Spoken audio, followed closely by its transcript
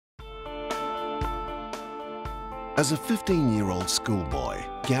As a 15-year-old schoolboy,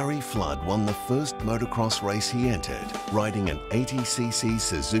 Gary Flood won the first motocross race he entered, riding an 80cc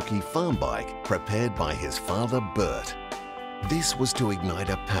Suzuki farm bike prepared by his father Bert. This was to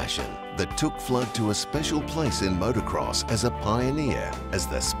ignite a passion that took Flood to a special place in motocross as a pioneer as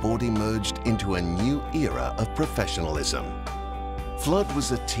the sport emerged into a new era of professionalism. Flood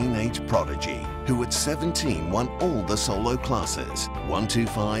was a teenage prodigy who at 17 won all the solo classes,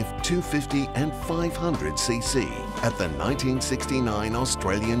 125, 250 and 500cc at the 1969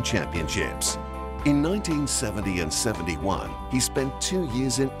 Australian Championships. In 1970 and 71, he spent 2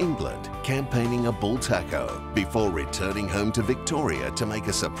 years in England campaigning a bull tacho before returning home to Victoria to make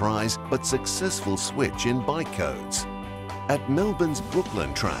a surprise but successful switch in bike codes. At Melbourne's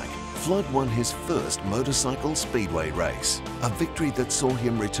Brooklyn track, Flood won his first motorcycle speedway race, a victory that saw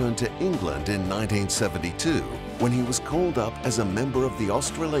him return to England in 1972 when he was called up as a member of the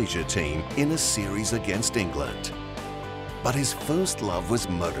Australasia team in a series against England. But his first love was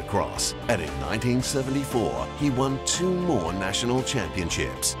motocross, and in 1974 he won 2 more national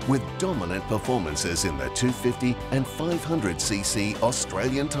championships with dominant performances in the 250 and 500cc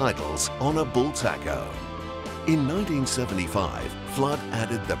Australian titles on a bull tacho. In 1975, Flood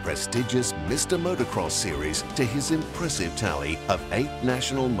added the prestigious Mr. Motocross series to his impressive tally of 8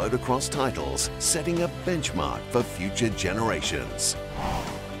 national motocross titles, setting a benchmark for future generations.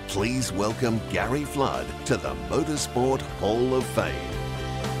 Please welcome Gary Flood to the Motorsport Hall of Fame.